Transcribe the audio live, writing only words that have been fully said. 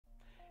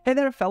Hey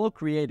there fellow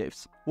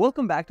creatives,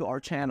 welcome back to our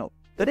channel.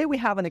 Today we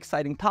have an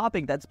exciting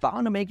topic that's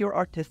bound to make your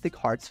artistic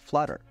hearts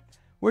flutter.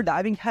 We're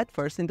diving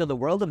headfirst into the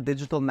world of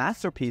digital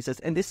masterpieces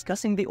and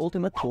discussing the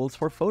ultimate tools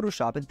for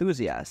Photoshop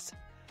enthusiasts.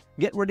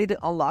 Get ready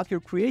to unlock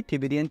your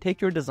creativity and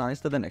take your designs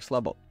to the next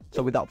level.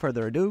 So without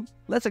further ado,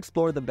 let's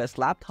explore the best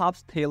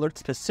laptops tailored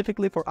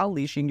specifically for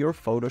unleashing your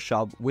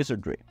Photoshop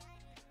wizardry.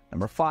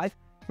 Number 5.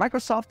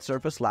 Microsoft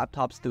Surface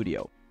Laptop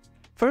Studio.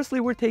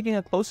 Firstly, we're taking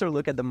a closer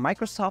look at the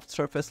Microsoft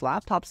Surface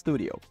Laptop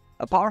Studio,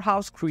 a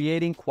powerhouse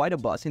creating quite a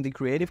buzz in the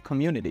creative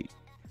community.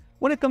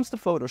 When it comes to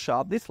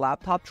Photoshop, this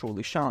laptop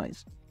truly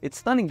shines. Its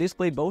stunning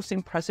display boasts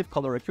impressive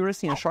color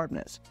accuracy and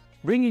sharpness,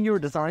 bringing your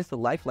designs to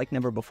life like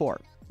never before.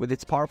 With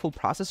its powerful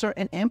processor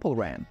and ample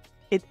RAM,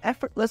 it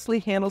effortlessly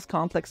handles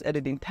complex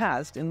editing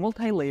tasks in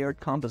multi-layered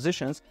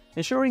compositions,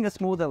 ensuring a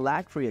smooth and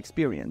lag-free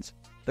experience.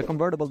 The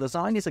convertible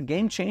design is a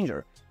game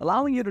changer,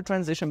 allowing you to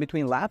transition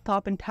between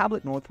laptop and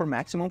tablet mode for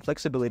maximum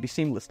flexibility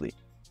seamlessly.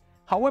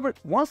 However,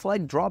 one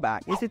slight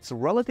drawback is its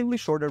relatively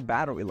shorter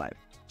battery life,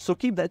 so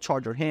keep that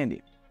charger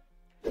handy.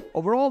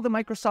 Overall, the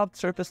Microsoft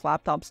Surface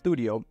Laptop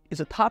Studio is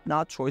a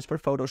top-notch choice for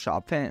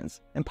Photoshop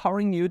fans,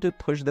 empowering you to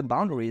push the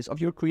boundaries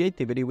of your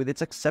creativity with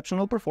its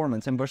exceptional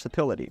performance and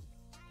versatility.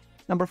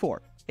 Number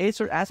 4.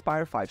 Acer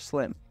Aspire 5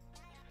 Slim.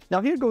 Now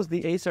here goes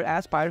the Acer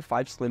Aspire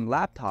 5 Slim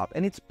laptop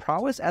and its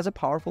prowess as a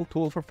powerful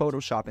tool for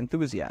Photoshop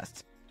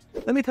enthusiasts.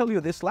 Let me tell you,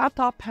 this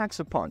laptop packs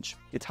a punch.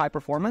 Its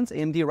high-performance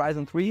AMD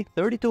Ryzen 3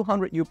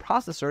 3200U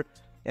processor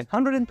and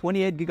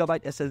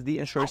 128GB SSD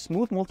ensure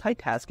smooth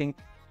multitasking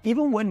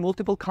even when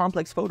multiple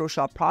complex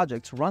Photoshop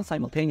projects run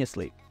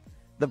simultaneously.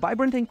 The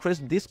vibrant and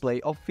crisp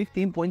display of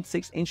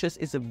 15.6 inches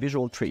is a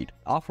visual treat,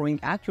 offering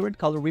accurate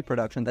color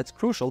reproduction that's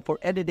crucial for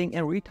editing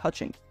and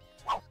retouching.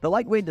 The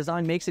lightweight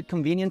design makes it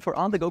convenient for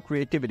on-the-go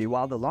creativity,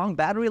 while the long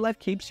battery life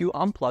keeps you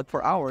unplugged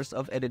for hours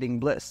of editing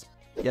bliss.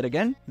 Yet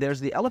again, there's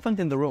the elephant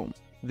in the room,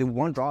 the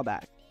one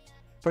drawback.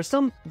 For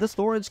some, the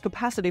storage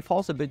capacity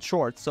falls a bit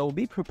short, so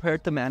be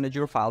prepared to manage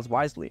your files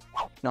wisely.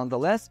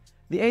 Nonetheless,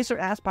 the Acer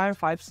Aspire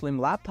 5 Slim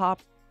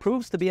laptop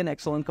proves to be an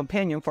excellent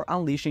companion for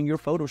unleashing your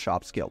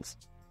Photoshop skills.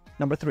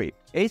 Number 3.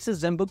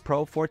 Asus ZenBook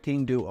Pro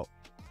 14 Duo.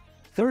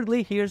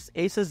 Thirdly, here's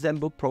Asus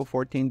ZenBook Pro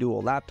 14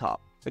 Duo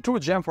laptop, a true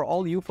gem for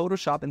all you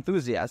Photoshop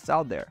enthusiasts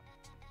out there.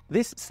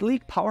 This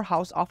sleek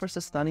powerhouse offers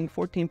a stunning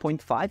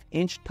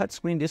 14.5-inch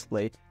touchscreen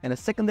display and a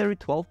secondary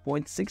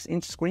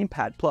 12.6-inch screen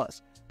pad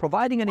plus,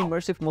 providing an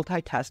immersive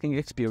multitasking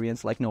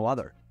experience like no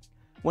other.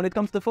 When it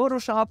comes to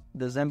Photoshop,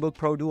 the ZenBook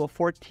Pro Duo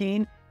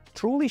 14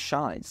 truly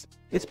shines.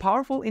 Its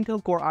powerful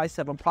Intel Core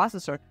i7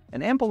 processor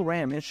and ample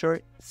RAM ensure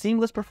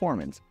seamless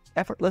performance,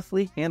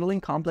 effortlessly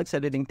handling complex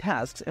editing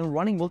tasks and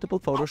running multiple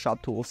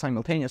Photoshop tools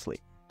simultaneously.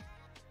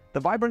 The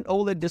vibrant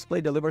OLED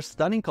display delivers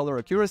stunning color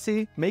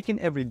accuracy,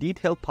 making every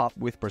detail pop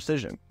with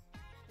precision.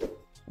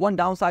 One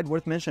downside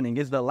worth mentioning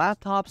is the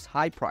laptop's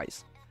high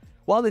price.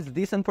 While it's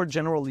decent for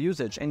general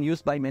usage and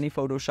used by many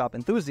Photoshop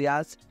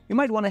enthusiasts, you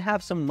might want to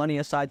have some money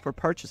aside for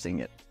purchasing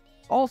it.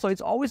 Also,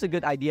 it's always a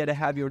good idea to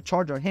have your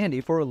charger handy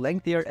for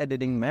lengthier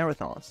editing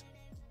marathons.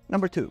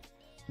 Number 2.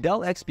 Dell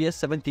XPS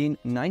 17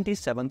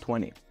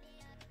 9720.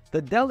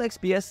 The Dell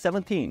XPS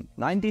 17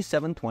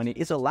 9720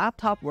 is a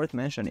laptop worth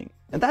mentioning,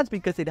 and that's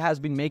because it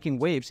has been making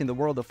waves in the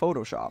world of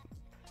Photoshop.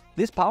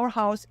 This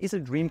powerhouse is a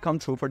dream come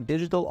true for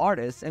digital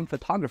artists and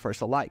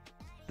photographers alike.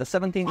 The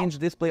 17-inch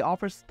display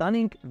offers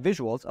stunning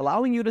visuals,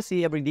 allowing you to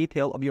see every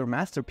detail of your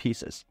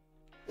masterpieces.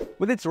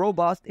 With its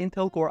robust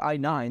Intel Core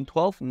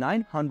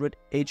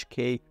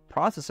i9-12900HK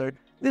processor,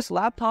 this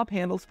laptop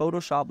handles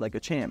Photoshop like a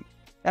champ,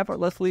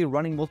 effortlessly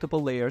running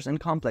multiple layers and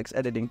complex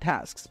editing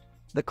tasks.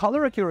 The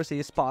color accuracy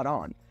is spot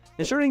on,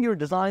 ensuring your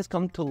designs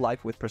come to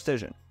life with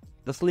precision.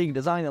 The sleek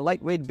design and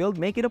lightweight build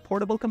make it a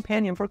portable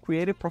companion for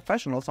creative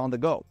professionals on the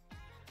go.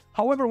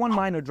 However, one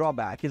minor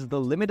drawback is the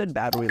limited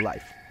battery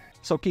life,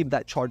 so keep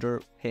that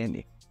charger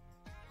handy.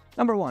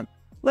 Number 1.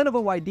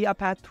 Lenovo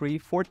IdeaPad 3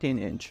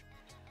 14-inch.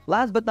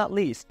 Last but not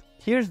least,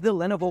 here's the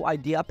Lenovo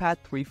IdeaPad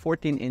 3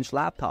 14-inch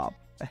laptop,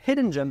 a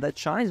hidden gem that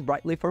shines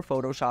brightly for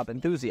Photoshop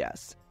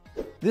enthusiasts.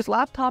 This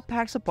laptop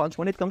packs a punch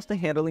when it comes to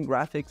handling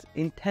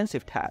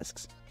graphics-intensive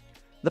tasks.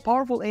 The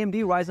powerful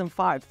AMD Ryzen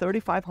 5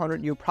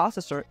 3500U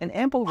processor and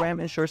ample RAM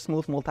ensure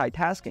smooth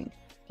multitasking,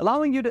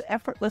 allowing you to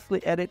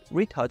effortlessly edit,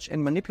 retouch,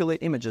 and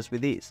manipulate images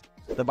with ease.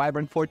 The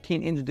vibrant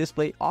 14-inch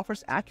display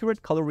offers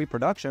accurate color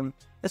reproduction,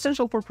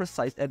 essential for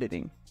precise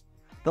editing.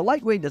 The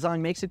lightweight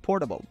design makes it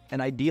portable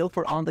and ideal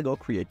for on-the-go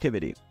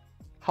creativity.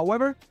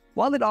 However,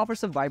 while it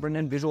offers a vibrant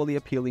and visually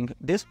appealing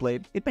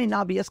display, it may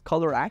not be as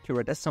color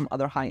accurate as some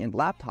other high-end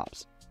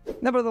laptops.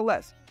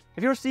 Nevertheless,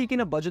 if you're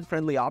seeking a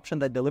budget-friendly option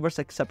that delivers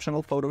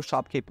exceptional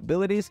Photoshop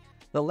capabilities,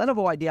 the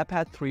Lenovo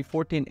IdeaPad 3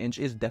 14-inch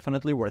is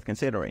definitely worth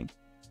considering.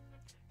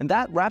 And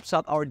that wraps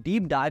up our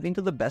deep dive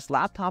into the best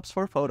laptops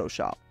for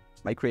Photoshop.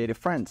 My creative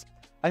friends,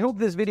 I hope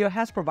this video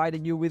has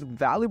provided you with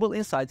valuable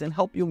insights and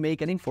helped you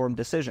make an informed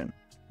decision.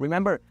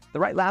 Remember, the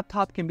right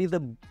laptop can be the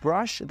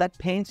brush that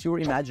paints your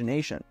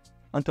imagination.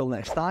 Until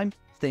next time,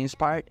 stay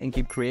inspired and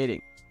keep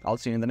creating. I'll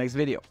see you in the next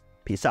video.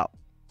 Peace out.